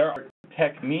 There are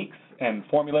techniques and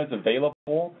formulas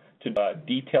available to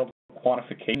detailed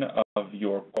quantification of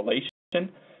your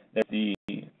correlation. There's the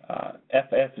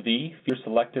FSV, feature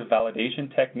selective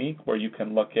validation technique, where you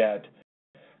can look at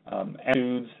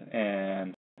amplitudes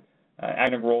and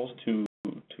integrals to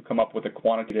come up with a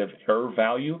quantitative error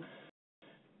value.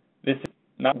 This is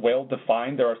not well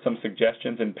defined. There are some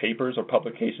suggestions in papers or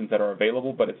publications that are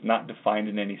available, but it's not defined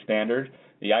in any standard.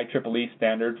 The IEEE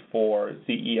standard for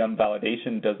CEM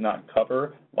validation does not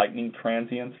cover lightning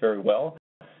transients very well.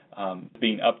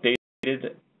 Being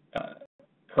updated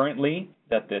currently,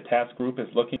 that the task group is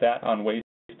looking at on ways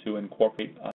to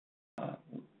incorporate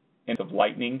into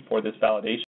lightning for this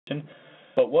validation.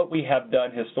 But what we have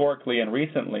done historically and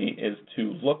recently is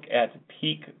to look at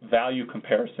peak value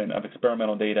comparison of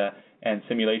experimental data and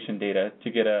simulation data to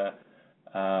get a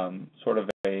sort of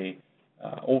a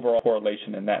overall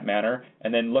correlation in that manner,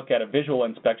 and then look at a visual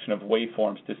inspection of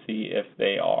waveforms to see if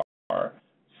they are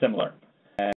similar.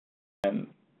 And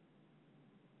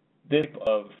this type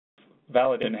of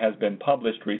validation has been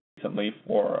published recently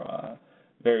for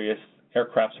various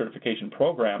aircraft certification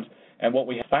programs, and what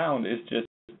we have found is just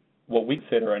what we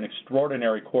consider an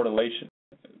extraordinary correlation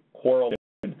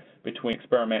between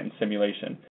experiment and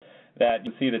simulation. That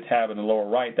you see the tab in the lower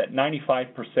right, that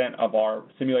 95% of our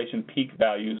simulation peak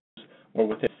values were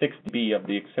within 6 dB of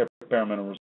the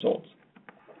experimental results.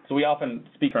 So we often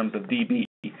speak in terms of dB.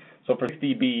 So for 6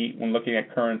 dB, when looking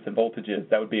at currents and voltages,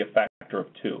 that would be a factor of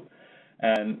 2.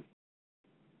 And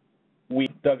we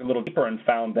dug a little deeper and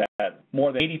found that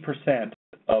more than 80%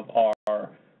 of our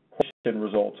correlation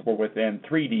results were within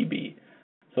 3 dB.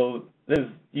 So this is,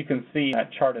 you can see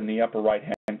that chart in the upper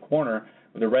right-hand corner,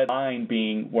 with the red line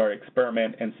being where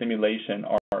experiment and simulation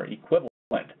are equivalent.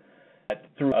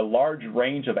 Through a large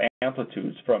range of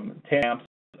amplitudes, from 10 amps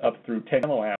up through 10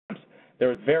 milliamps,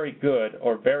 there is very good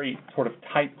or very sort of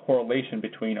tight correlation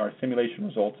between our simulation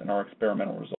results and our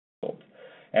experimental results.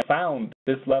 And found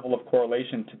this level of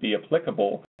correlation to be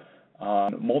applicable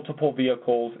on multiple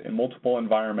vehicles in multiple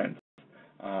environments.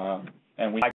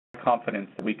 and we have confidence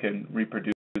that we can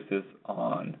reproduce this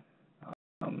on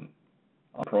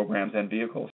programs and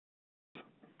vehicles.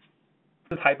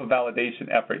 The type of validation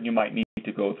effort you might need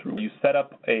to go through. You set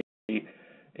up a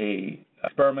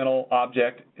experimental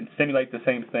object and simulate the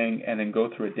same thing, and then go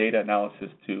through a data analysis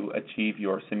to achieve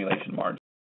your simulation margins.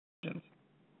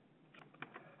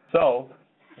 So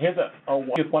here's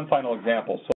just one final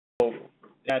example. So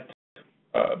that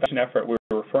validation effort we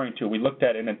were referring to, we looked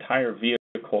at an entire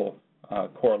vehicle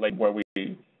correlation where we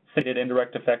simulated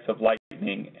indirect effects of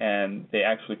lightning, and they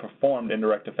actually performed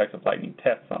indirect effects of lightning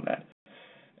tests on that.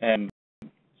 And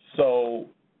so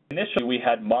initially we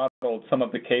had modeled some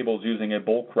of the cables using a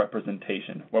bulk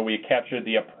representation where we captured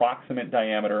the approximate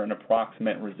diameter and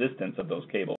approximate resistance of those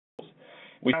cables.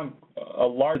 We found a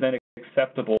larger than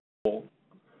acceptable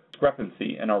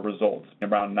discrepancy in our results,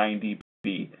 around 9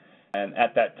 dB. And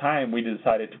at that time, we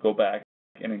decided to go back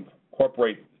and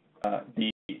incorporate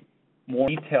the more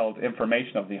detailed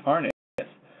information of the harness.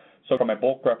 So from a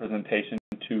bulk representation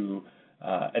to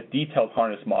a detailed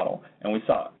harness model. And we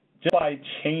saw, just by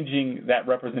changing that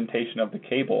representation of the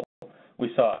cable,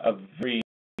 we saw a very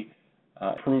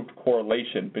improved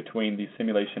correlation between the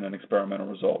simulation and experimental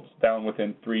results, down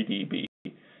within 3 dB.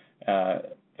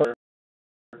 Further,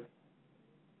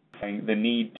 the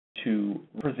need to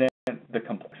represent the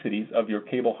complexities of your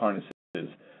cable harnesses,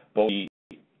 both the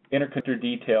interconnector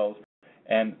details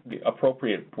and the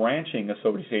appropriate branching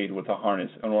associated with the harness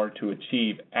in order to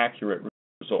achieve accurate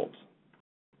results.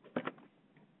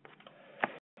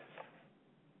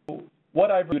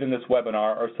 What I've reviewed in this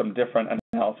webinar are some different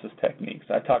analysis techniques.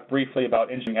 I talked briefly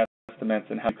about engineering estimates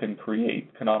and how you can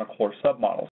create canonical or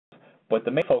submodels, but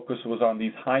the main focus was on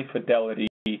these high-fidelity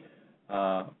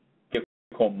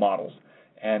vehicle models,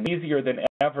 and easier than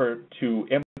ever to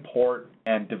import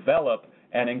and develop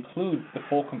and include the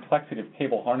full complexity of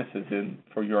cable harnesses in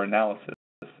for your analysis.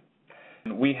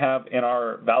 And we have in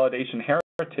our validation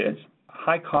heritage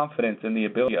high confidence in the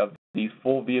ability of these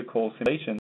full vehicle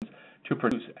simulations to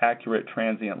produce accurate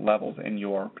transient levels in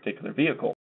your particular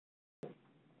vehicle.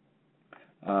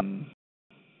 And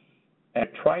I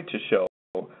tried to show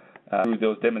through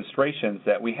those demonstrations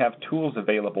that we have tools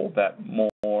available that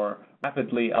more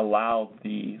rapidly allow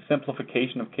the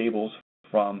simplification of cables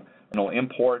from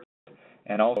import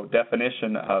and also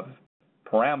definition of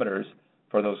parameters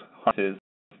for those harnesses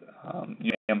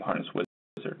using Harness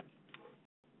Wizard.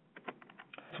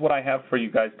 That's what I have for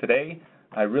you guys today.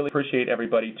 I really appreciate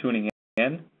everybody tuning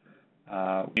in.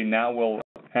 We now will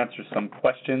answer some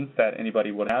questions that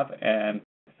anybody would have, and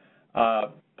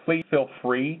please feel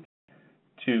free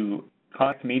to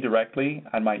contact me directly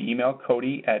on my email,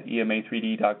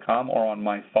 cody@ema3d.com, or on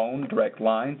my phone, direct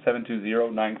line,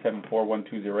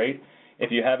 720-974-1208. If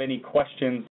you have any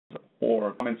questions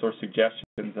or comments or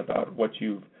suggestions about what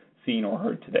you've seen or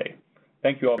heard today.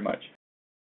 Thank you all very much.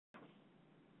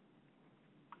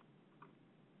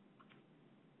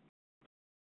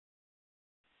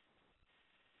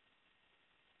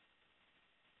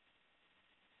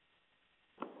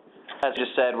 As you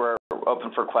said, we're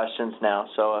open for questions now,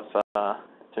 so if there's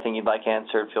anything you'd like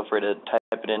answered, feel free to type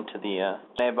it into the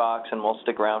Q&A box, and we'll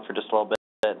stick around for just a little bit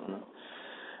and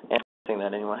answer anything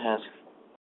that anyone has.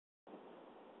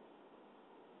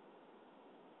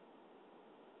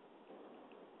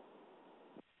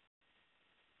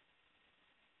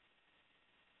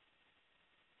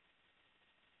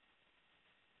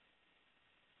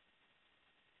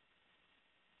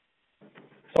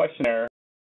 Question there.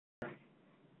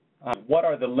 What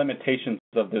are the limitations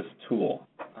of this tool?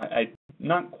 I'm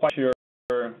not quite sure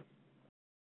to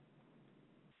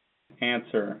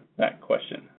answer that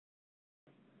question.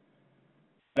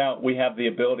 Now, we have the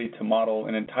ability to model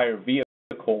an entire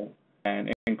vehicle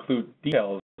and include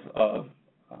details of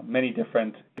many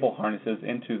different cable harnesses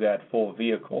into that full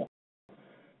vehicle.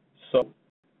 So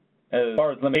as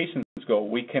far as limitations go,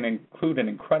 we can include an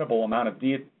incredible amount of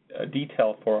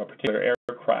detail for a particular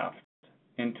aircraft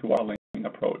into our modeling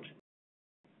approach.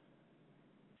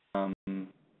 The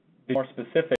more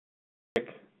specific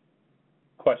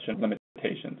question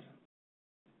limitations.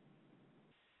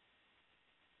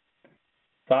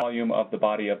 Volume of the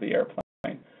body of the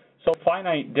airplane. So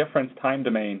finite difference time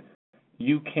domain,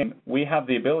 we have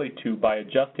the ability to, by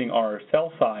adjusting our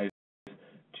cell size,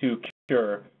 to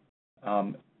capture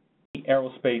any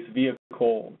aerospace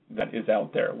vehicle that is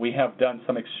out there. We have done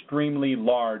some extremely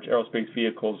large aerospace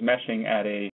vehicles meshing at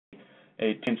a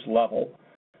 10-inch level,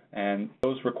 and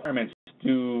those requirements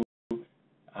do,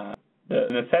 the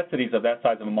necessities of that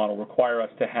size of a model require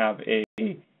us to have a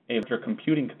larger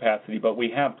computing capacity, but we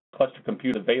have cluster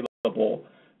compute available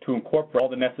to incorporate all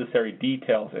the necessary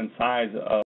details and size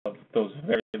of those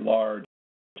very large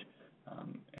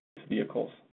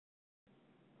vehicles.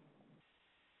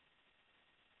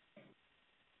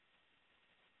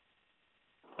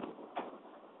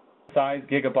 Size,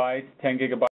 gigabytes, 10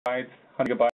 gigabytes,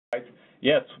 100 gigabytes.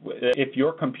 Yes, if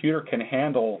your computer can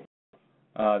handle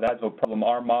that's a problem,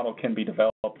 our model can be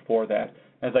developed for that.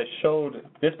 As I showed,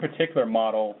 this particular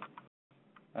model,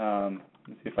 let's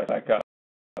see if I back up,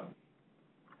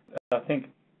 I think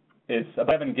it's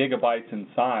 11 gigabytes in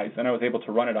size, and I was able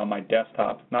to run it on my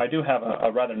desktop. Now, I do have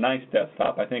a rather nice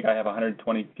desktop. I think I have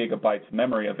 120 gigabytes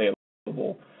memory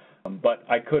available, but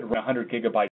I could run a 100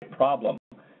 gigabyte problem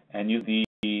and use the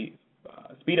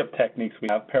speed-up techniques we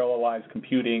have, parallelized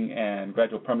computing and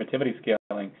gradual permittivity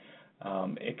scaling.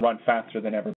 It can run faster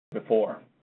than ever before.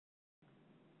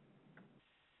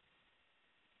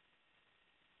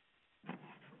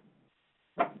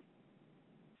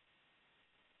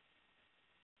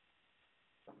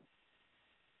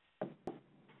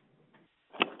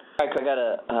 I got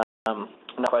another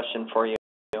question for you.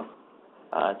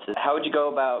 It says, how would you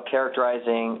go about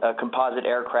characterizing a composite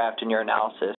aircraft in your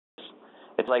analysis?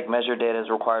 It's like measured data is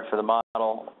required for the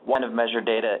model. What kind of measured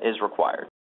data is required?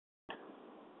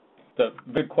 That's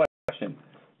a good question.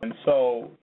 And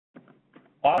so,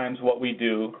 oftentimes what we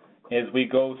do is we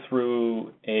go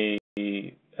through a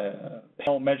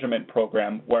panel measurement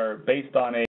program where, based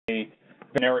on a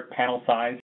generic panel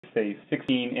size, say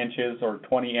 16 inches or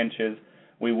 20 inches,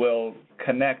 we will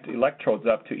connect electrodes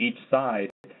up to each side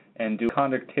and do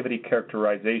conductivity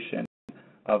characterization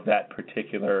of that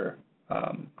particular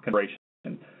configuration.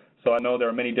 So I know there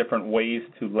are many different ways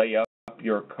to lay up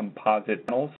your composite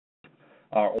panels,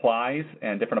 plies,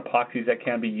 and different epoxies that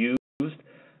can be used.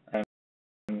 And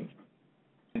what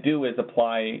we do is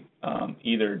apply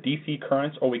either DC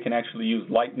currents, or we can actually use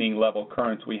lightning level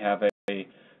currents. We have a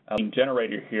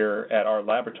generator here at our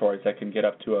laboratories that can get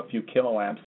up to a few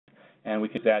kiloamps, and we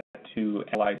can use that to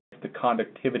analyze the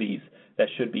conductivities that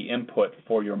should be input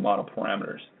for your model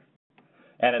parameters.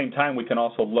 And at the same time, we can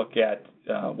also look at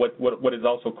what is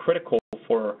also critical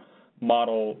for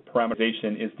model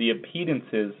parameterization is the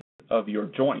impedances of your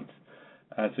joints.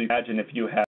 So you imagine if you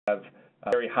have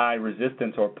very high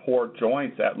resistance or poor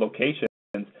joints at locations,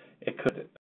 it could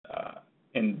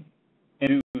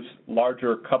induce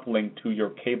larger coupling to your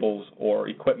cables or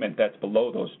equipment that's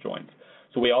below those joints.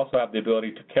 So we also have the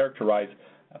ability to characterize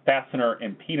fastener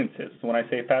impedances. So when I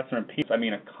say fastener impedance, I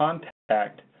mean a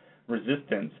contact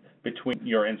resistance between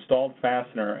your installed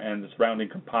fastener and the surrounding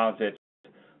composites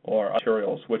or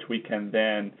materials, which we can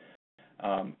then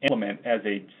implement as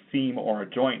a seam or a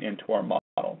joint into our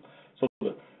model. So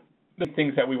the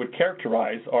things that we would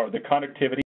characterize are the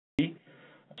conductivity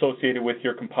associated with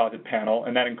your composite panel,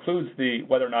 and that includes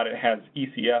whether or not it has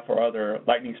ECF or other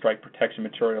lightning strike protection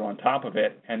material on top of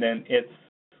it, and then its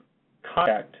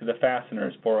contact to the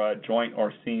fasteners for a joint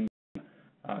or seam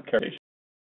characterization.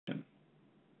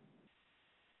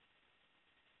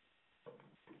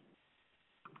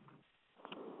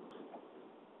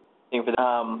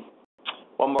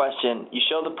 One more question. You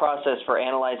show the process for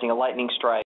analyzing a lightning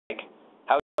strike.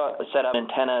 How would you set up an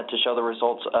antenna to show the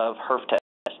results of HRF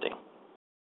testing?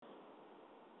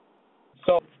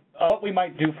 So what we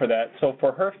might do for that, so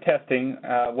for HRF testing,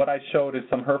 what I showed is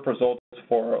some HRF results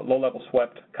for low-level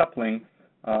swept coupling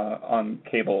on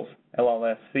cables,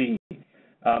 LLSC.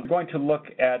 I'm going to look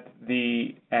at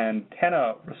the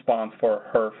antenna response for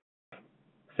HRF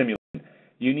simulation.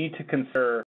 You need to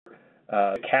consider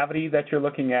the cavity that you're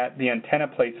looking at, the antenna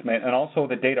placement, and also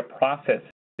the data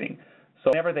processing. So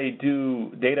whenever they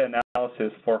do data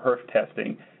analysis for HRF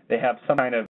testing, they have some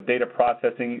kind of data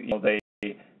processing. They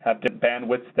have different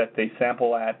bandwidths that they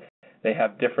sample at. They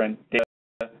have different data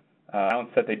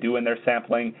amounts that they do in their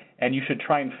sampling, and you should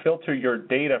try and filter your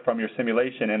data from your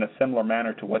simulation in a similar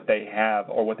manner to what they have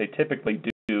or what they typically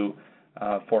do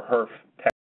for HRF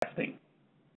testing.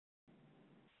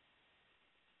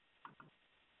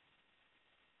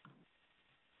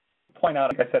 Point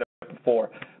out, like I said before,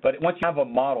 but once you have a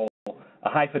model, a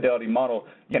high-fidelity model,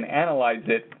 you can analyze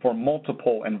it for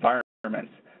multiple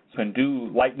environments. So you can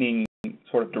do lightning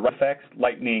sort of direct effects,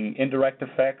 lightning indirect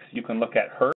effects. You can look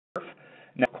at HRF.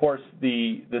 Now, of course,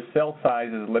 the cell size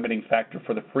is a limiting factor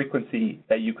for the frequency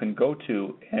that you can go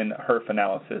to in HRF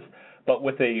analysis. But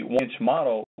with a 1-inch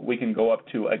model, we can go up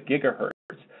to a gigahertz,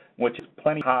 which is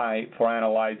plenty high for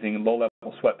analyzing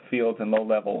low-level swept fields and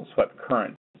low-level swept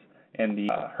currents in the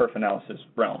HRF analysis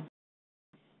realm.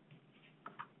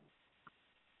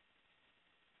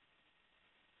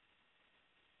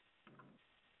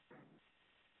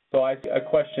 So a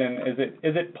question, is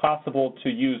it possible to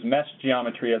use mesh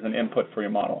geometry as an input for your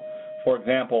model? for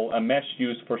example, a mesh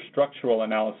used for structural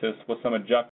analysis with some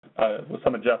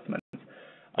adjustments.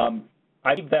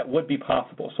 I think that would be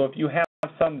possible. So if you have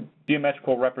some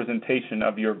geometrical representation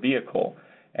of your vehicle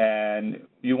and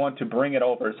you want to bring it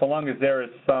over, so long as there is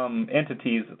some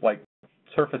entities like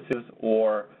surfaces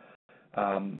or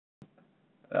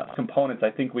components, I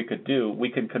think we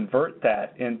can convert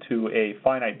that into a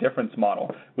finite difference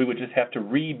model. We would just have to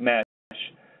remesh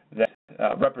that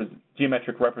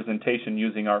geometric representation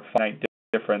using our finite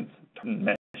difference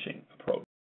meshing approach.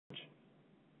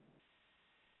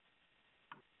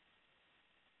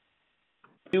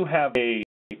 We do have a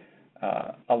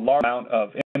large amount of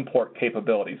import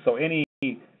capability. So any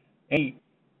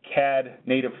CAD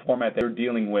native format that you're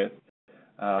dealing with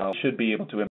should be able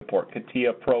to import.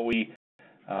 CATIA, ProE,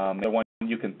 the one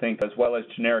you can think, as well as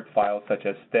generic files such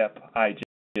as STEP,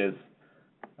 IGIS,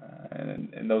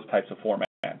 and those types of formats.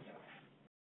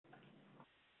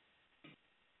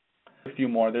 A few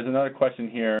more. There's another question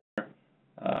here.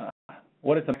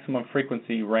 What is the maximum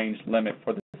frequency range limit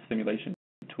for the simulation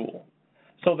tool?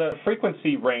 So the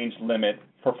frequency range limit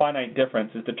for finite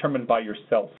difference is determined by your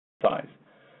cell size.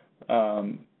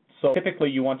 So typically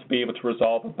you want to be able to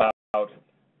resolve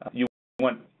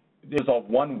resolve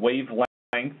one wavelength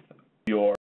of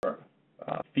your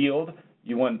field.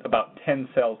 You want about 10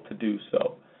 cells to do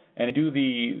so. And to do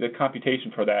the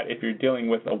computation for that, if you're dealing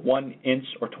with a 1 inch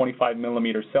or 25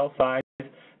 millimeter cell size,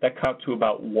 that comes out to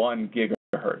about 1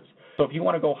 gigahertz. So if you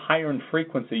want to go higher in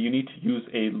frequency, you need to use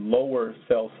a lower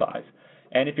cell size.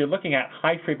 And if you're looking at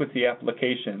high-frequency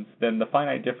applications, then the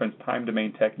finite difference time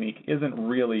domain technique isn't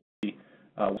really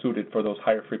suited for those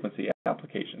higher frequency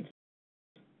applications.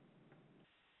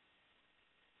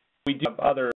 We do have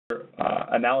other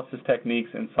analysis techniques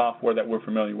and software that we're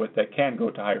familiar with that can go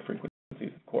to higher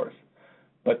frequencies, of course.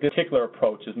 But this particular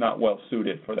approach is not well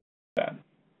suited for that.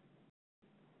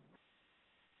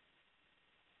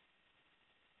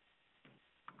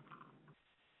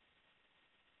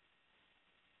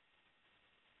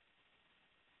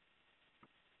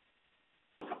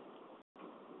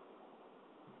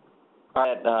 All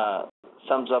right,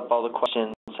 sums up all the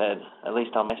questions, at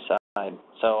least on my side.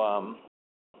 So,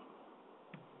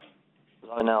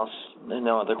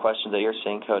 no other questions that you're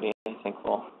seeing, Cody. I think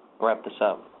we'll wrap this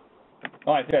up.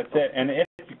 All right, that's it. And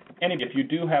if you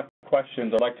do have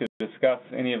questions or like to discuss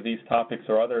any of these topics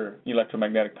or other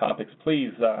electromagnetic topics,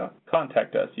 please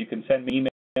contact us. You can send me an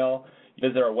email,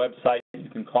 visit our website, you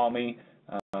can call me,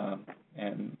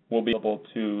 and we'll be able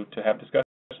to have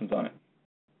discussions on it.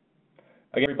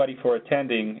 Again, everybody for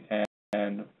attending,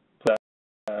 and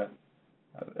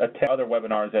attend other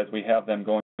webinars as we have them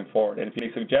going forward. And if you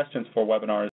have any suggestions for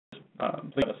webinars,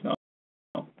 please let us know.